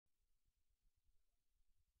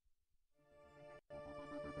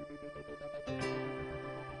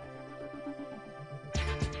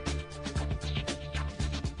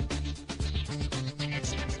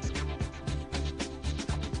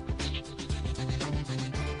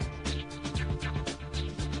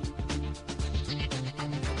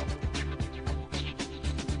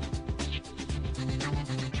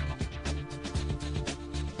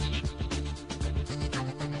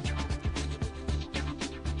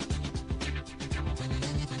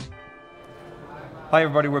Hi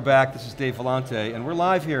everybody, we're back. This is Dave Vellante, and we're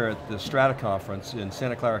live here at the Strata conference in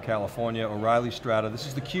Santa Clara, California, O'Reilly Strata. This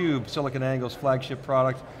is theCUBE, SiliconANGLE's flagship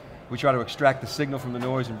product. We try to extract the signal from the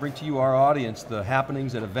noise and bring to you, our audience, the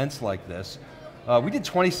happenings at events like this. We did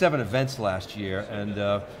 27 events last year, and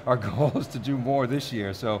our goal is to do more this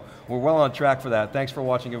year, so we're well on track for that. Thanks for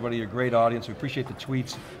watching, everybody, you're a great audience. We appreciate the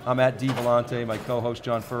tweets. I'm at D Vellante, my co-host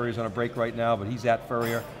John Furrier is on a break right now, but he's at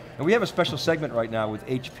Furrier. And we have a special segment right now with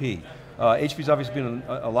HP. HP's obviously been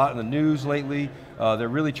a lot in the news lately. They're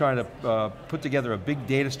really trying to put together a big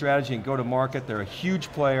data strategy and go to market. They're a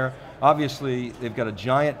huge player. Obviously, they've got a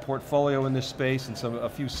giant portfolio in this space and a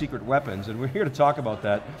few secret weapons, and we're here to talk about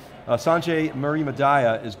that. Sanjay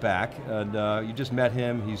Marimahdaiah is back, and you just met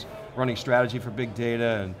him. He's running strategy for big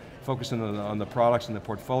data and focusing on the products and the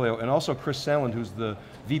portfolio, and also Chris Selland, who's the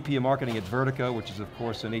VP of Marketing at Vertica, which is of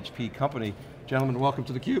course an HP company. Gentlemen, welcome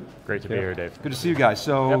to theCUBE. Great to be here, Dave. Good to see you guys.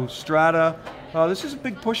 So, Strata, this is a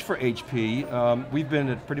big push for HP. We've been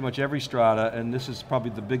at pretty much every Strata, and this is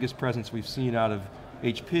probably the biggest presence we've seen out of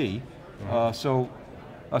HP.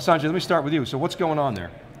 Sanjay, let me start with you. So what's going on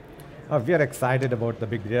there? We are excited about the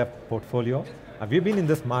big data portfolio. We've been in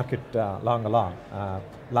this market long along.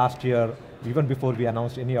 Last year, even before we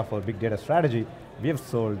announced any of our big data strategy, we have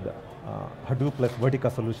sold Hardoop plus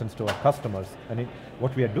Vertica solutions to our customers. And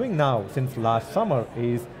what we are doing now since last summer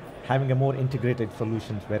is having a more integrated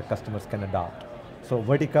solutions where customers can adopt. So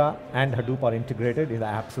Vertica and Hardoop are integrated in the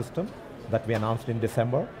app system that we announced in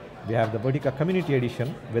December. We have the Vertica Community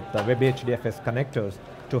Edition with the Web HDFS connectors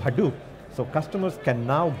to Hardoop. So customers can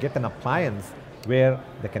now get an appliance where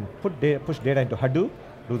they can push data into Hardoop,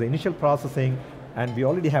 do the initial processing, and we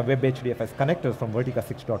already have Web HDFS connectors from Vertica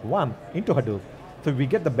 6.1 into Hardoop. So we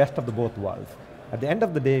get the best of both worlds. At the end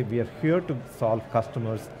of the day, we are here to solve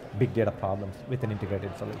customers' big data problems with an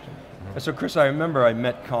integrated solution. So Chris, I remember I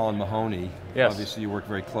met Colin Mahoney. Yes. Obviously you worked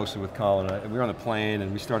very closely with Colin. We were on the plane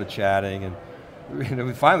and we started chatting, and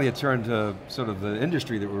we finally had turned to sort of the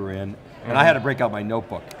industry that we were in, and I had to break out my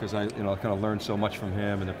notebook because I kind of learned so much from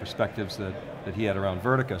him and the perspectives that he had around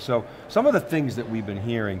Vertica. So some of the things that we've been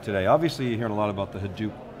hearing today, obviously you're hearing a lot about the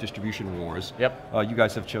Hadoop distribution wars. Yep. You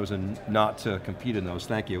guys have chosen not to compete in those,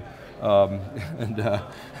 thank you. At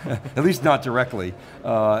least not directly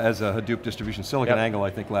as a Hadoop distribution. SiliconANGLE, I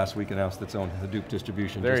think last week announced its own Hadoop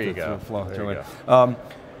distribution. There just you to go. Flow there through you it. go.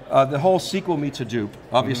 The whole SQL meets Hadoop,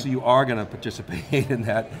 obviously you are going to participate in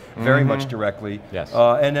that very much directly. Yes.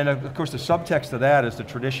 And then of course the subtext of that is the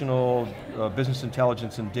traditional business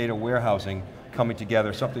intelligence and data warehousing coming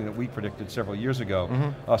together, something that we predicted several years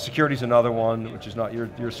ago. Security's another one, which is not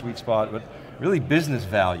your sweet spot, but really business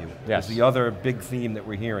value is the other big theme that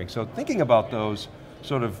we're hearing. So thinking about those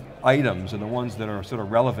sort of items and the ones that are sort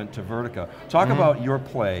of relevant to Vertica, talk about your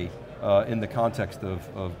play in the context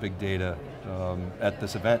of big data at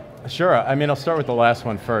this event. Sure, I mean, I'll start with the last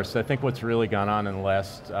one first. I think what's really gone on in the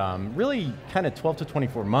last really kind of 12 to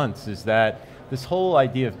 24 months is that this whole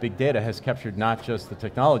idea of big data has captured not just the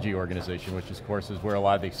technology organization, which of course is where a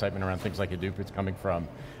lot of the excitement around things like Hadoop is coming from,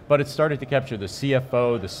 but it's started to capture the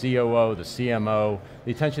CFO, the COO, the CMO,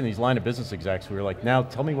 the attention of these line of business execs who are like, now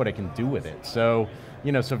tell me what I can do with it. So,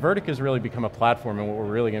 so Vertica's really become a platform, and what we're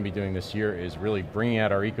really going to be doing this year is really bringing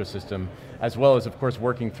out our ecosystem, as well as of course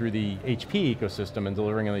working through the HP ecosystem and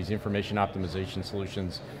delivering on these information optimization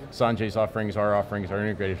solutions. Sanjay's offerings, our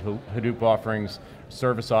integrated Hadoop offerings,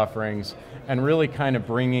 service offerings, and really kind of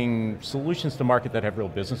bringing solutions to market that have real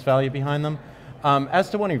business value behind them. As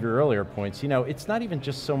to one of your earlier points, it's not even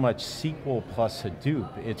just so much SQL plus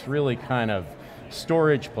Hadoop, it's really kind of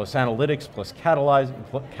storage plus analytics plus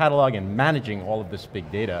catalog and managing all of this big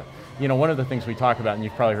data. One of the things we talk about, and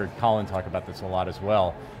you've probably heard Colin talk about this a lot as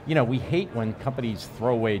well, we hate when companies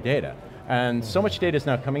throw away data. And so much data is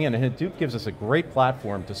now coming in, and Hadoop gives us a great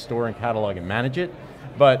platform to store and catalog and manage it,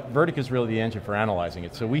 but Vertica is really the engine for analyzing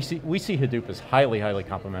it. So we see Hadoop as highly, highly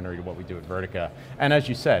complementary to what we do at Vertica. And as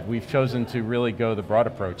you said, we've chosen to really go the broad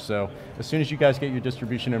approach. So as soon as you guys get your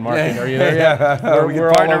distribution and marketing, are you there yet? We're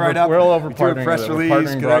all over partnering with it. We're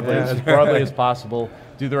partnering broadly, as broadly as possible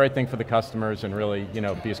do the right thing for the customers and really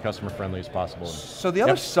be as customer friendly as possible. So the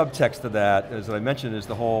other subtext to that, as I mentioned, is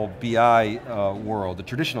the whole BI world, the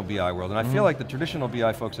traditional BI world. And I feel like the traditional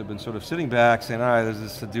BI folks have been sort of sitting back saying, all right, there's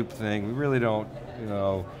this Hadoop thing, we really don't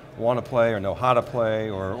want to play or know how to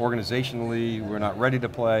play, or organizationally, we're not ready to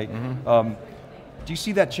play. Do you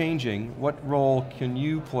see that changing? What role can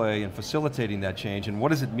you play in facilitating that change, and what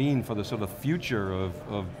does it mean for the sort of future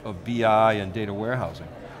of BI and data warehousing?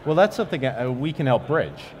 Well, that's something we can help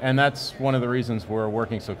bridge, and that's one of the reasons we're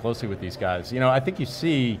working so closely with these guys. I think you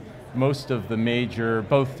see most of the major,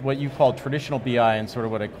 both what you call traditional BI and sort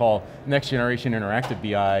of what I call next generation interactive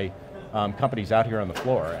BI companies out here on the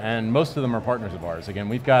floor, and most of them are partners of ours. Again,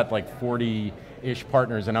 we've got like 40-ish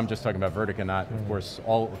partners, and I'm just talking about Vertica, not of course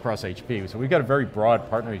all across HP. So we've got a very broad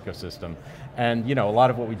partner ecosystem, and a lot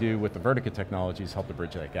of what we do with the Vertica technologies help to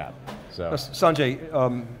bridge that gap. So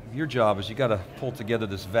Sanjay, your job is you got to pull together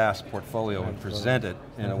this vast portfolio and present it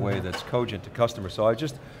in a way that's cogent to customers. So I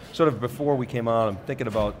just, sort of before we came on, I'm thinking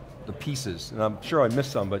about the pieces, and I'm sure I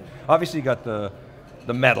missed some, but obviously you got the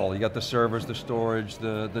metal, you got the servers, the storage,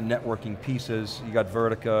 the networking pieces, you got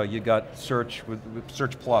Vertica, you got Search, with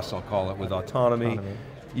Search Plus, I'll call it, with autonomy.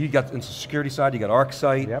 You got, in the security side, you got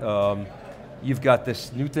ArcSight. Yep. You've got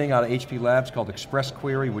this new thing out of HP Labs called Express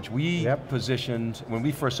Query, which we positioned, when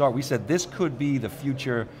we first saw it, we said this could be the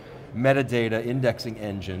future metadata indexing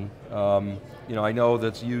engine. I know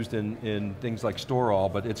that's used in things like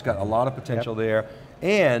StoreAll, but it's got a lot of potential there.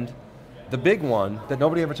 And the big one that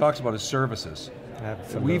nobody ever talks about is services.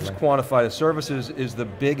 Absolutely. We've quantified that services is the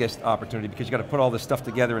biggest opportunity because you got to put all this stuff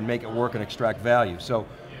together and make it work and extract value. So,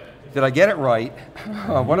 did I get it right?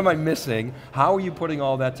 What am I missing? How are you putting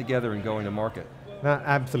all that together and going to market? No,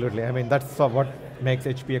 absolutely, I mean that's what makes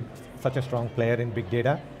HP such a strong player in big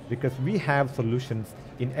data, because we have solutions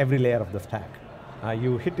in every layer of the stack.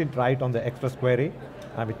 You hit it right on the Express Query.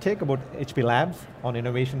 We take about HP Labs on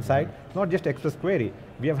innovation side, not just Express Query.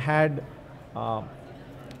 We have had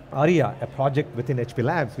ARIA, a project within HP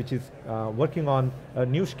Labs, which is working on a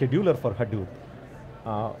new scheduler for Hadoop,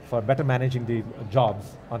 for better managing the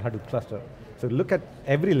jobs on Hadoop cluster. So look at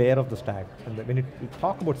every layer of the stack, and when you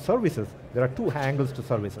talk about services, there are two angles to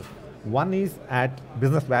services. One is at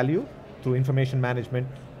business value through information management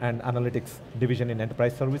and analytics division in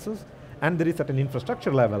enterprise services, and there is at an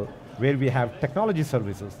infrastructure level where we have technology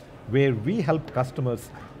services, where we help customers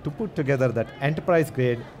to put together that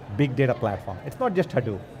enterprise-grade big data platform. It's not just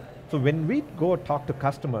Hadoop. So when we go talk to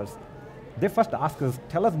customers, they first ask us,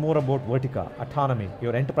 tell us more about Vertica, autonomy,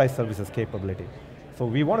 your enterprise services capability. So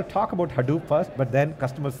we want to talk about Hadoop first, but then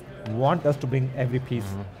customers want us to bring every piece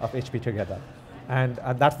of HP together. And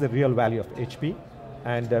that's the real value of HP.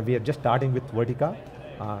 And we are just starting with Vertica.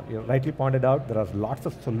 You rightly pointed out, there are lots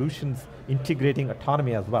of solutions integrating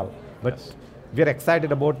autonomy as well. But we are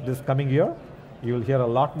excited about this coming year. You will hear a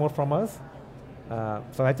lot more from us.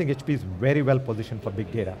 So I think HP is very well positioned for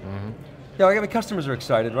big data. Yeah, I mean, customers are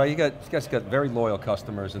excited, right? You guys got very loyal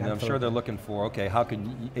customers, and I'm sure they're looking for, okay, how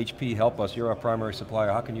can HP help us? You're our primary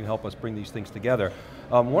supplier, how can you help us bring these things together?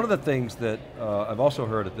 One of the things that I've also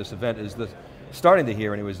heard at this event is starting to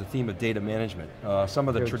hear anyways, the theme of data management. Some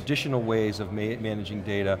of the traditional ways of managing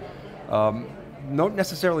data don't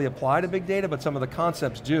necessarily apply to big data, but some of the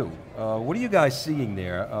concepts do. What are you guys seeing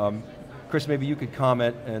there? Chris, maybe you could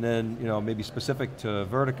comment, and then maybe specific to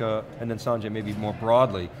Vertica, and then Sanjay maybe more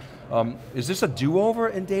broadly. Is this a do-over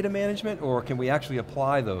in data management, or can we actually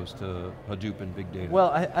apply those to Hadoop and big data?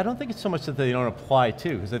 Well, I don't think it's so much that they don't apply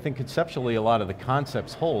to, because I think conceptually a lot of the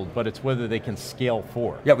concepts hold, but it's whether they can scale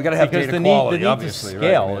forward. Yeah, we got to have data quality, the need obviously. To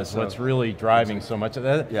scale right? is what's really driving so much of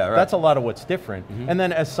that. Yeah, right. That's a lot of what's different. And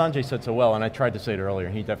then as Sanjay said so well, and I tried to say it earlier,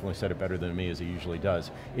 and he definitely said it better than me as he usually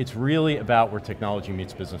does, it's really about where technology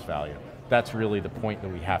meets business value. That's really the point that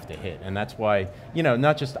we have to hit. And that's why,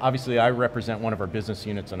 not just, obviously I represent one of our business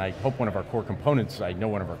units, and I hope one of our core components, I know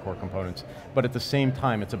one of our core components, but at the same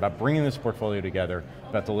time, it's about bringing this portfolio together,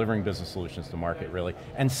 about delivering business solutions to market, really,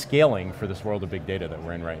 and scaling for this world of big data that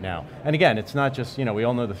we're in right now. And again, it's not just, we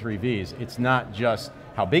all know the 3 Vs, it's not just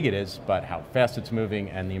how big it is, but how fast it's moving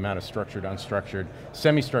and the amount of structured, unstructured,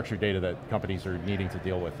 semi-structured data that companies are needing to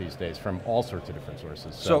deal with these days from all sorts of different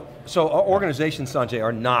sources. So our organizations, Sanjay,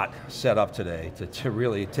 are not set up today to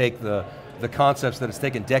really take the concepts that it's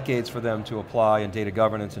taken decades for them to apply in data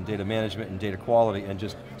governance and data management and data quality and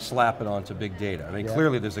just slap it onto big data. I mean,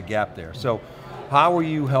 clearly there's a gap there. So how are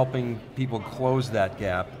you helping people close that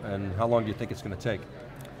gap, and how long do you think it's going to take?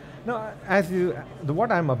 No,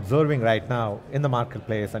 what I'm observing right now in the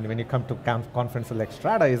marketplace, and when you come to conferences like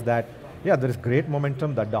Strata, is that, there is great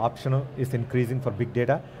momentum, the adoption is increasing for big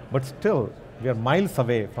data, but still, we are miles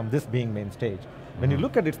away from this being main stage. When you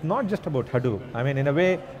look at it, it's not just about Hadoop. I mean, in a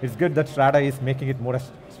way, it's good that Strata is making it more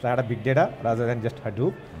as Strata big data rather than just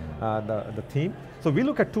Hadoop, the theme. So we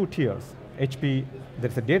look at two tiers. HP,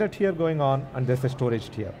 there's a data tier going on, and there's a storage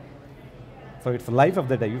tier. So it's the life of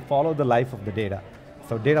the data. You follow the life of the data.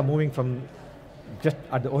 So data moving from just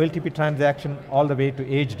at the OLTP transaction all the way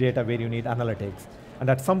to edge data where you need analytics. And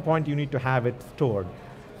at some point you need to have it stored.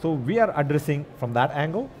 So we are addressing from that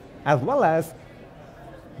angle, as well as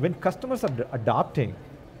when customers are adopting,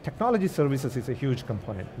 technology services is a huge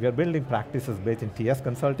component. We are building practices based in TS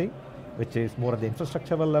consulting, which is more at the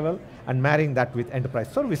infrastructure level, and marrying that with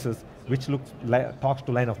enterprise services, which talks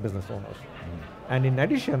to line of business owners. And in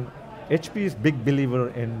addition, HP is big believer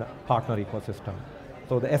in partner ecosystem.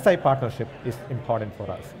 So the SI partnership is important for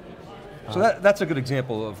us. So that's a good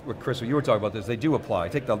example of what Chris, what you were talking about this, they do apply.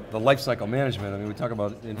 Take the lifecycle management, I mean we talk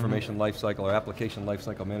about information lifecycle or application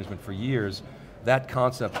lifecycle management for years. That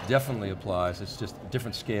concept definitely applies. It's just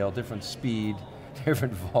different scale, different speed,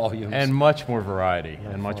 different volumes. And much more variety,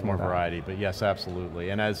 but yes, absolutely.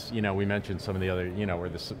 And as we mentioned some of the other, where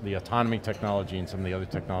the autonomy technology and some of the other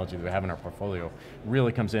technology that we have in our portfolio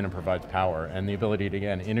really comes in and provides power, and the ability to,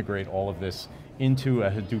 again, integrate all of this into a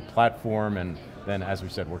Hadoop platform, and then, as we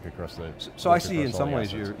said, work across the. So I see in some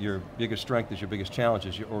ways your biggest strength is your biggest challenge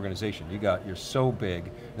is your organization. You're so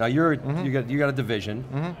big. Now you got a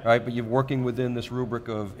division, right? But you're working within this rubric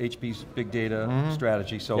of HP's big data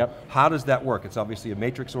strategy. So how does that work? It's obviously a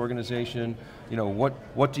matrix organization.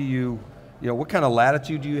 What do you? What kind of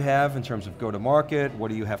latitude do you have in terms of go-to-market? What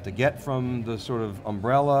do you have to get from the sort of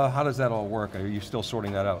umbrella? How does that all work? Are you still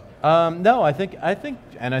sorting that out? No, I think,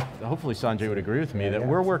 and hopefully Sanjay would agree with me, that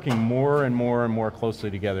we're working more and more closely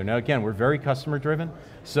together. Now again, we're very customer driven,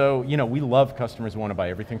 so we love customers who want to buy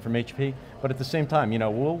everything from HP, but at the same time,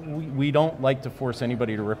 we don't like to force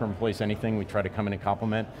anybody to rip and replace anything. We try to come in and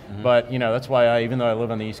complement, but that's why even though I live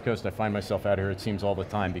on the East Coast, I find myself out here, it seems, all the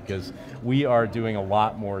time, because we are doing a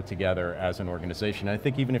lot more together as an organization. And I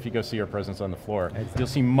think even if you go see our presence on the floor, you'll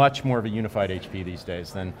see much more of a unified HP these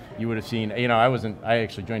days than you would have seen. I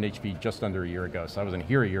actually joined HP just under a year ago, so I wasn't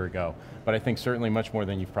here a year ago, but I think certainly much more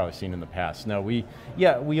than you've probably seen in the past. No,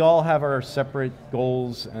 we all have our separate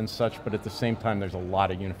goals and such, but at the same time there's a lot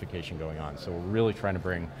of unification going on. So we're really trying to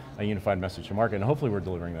bring a unified message to market, and hopefully we're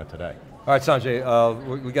delivering that today. All right,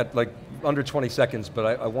 Sanjay, we got like under 20 seconds, but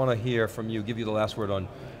I want to hear from you, give you the last word on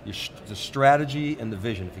the strategy and the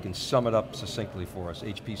vision, if you can sum it up succinctly for us.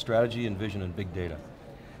 HP strategy and vision and big data.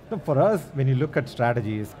 So for us, when you look at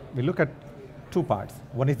strategies, we look at two parts.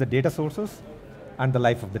 One is the data sources and the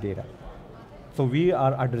life of the data. So we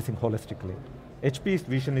are addressing holistically. HP's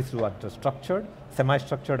vision is to address structured,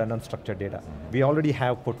 semi-structured, and unstructured data. We already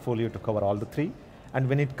have portfolio to cover all the three, and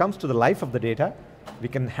when it comes to the life of the data, we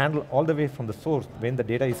can handle all the way from the source, when the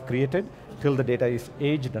data is created, till the data is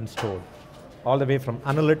aged and stored. All the way from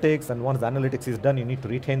analytics, and once the analytics is done, you need to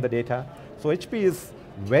retain the data. So HP is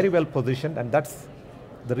very well positioned, and that's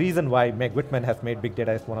the reason why Meg Whitman has made big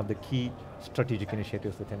data as one of the key strategic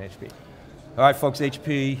initiatives within HP. All right, folks,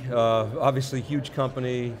 HP, obviously huge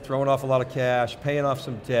company, throwing off a lot of cash, paying off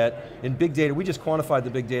some debt. In big data, we just quantified the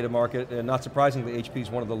big data market, and not surprisingly, HP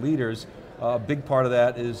is one of the leaders. A big part of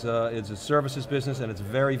that is a services business, and it's a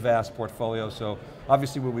very vast portfolio, so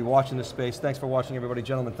obviously we'll be watching this space. Thanks for watching, everybody.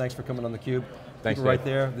 Gentlemen, thanks for coming on theCUBE. Thanks, Keep it right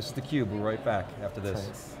there. This is theCUBE, we're right back after this.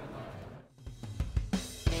 Thanks.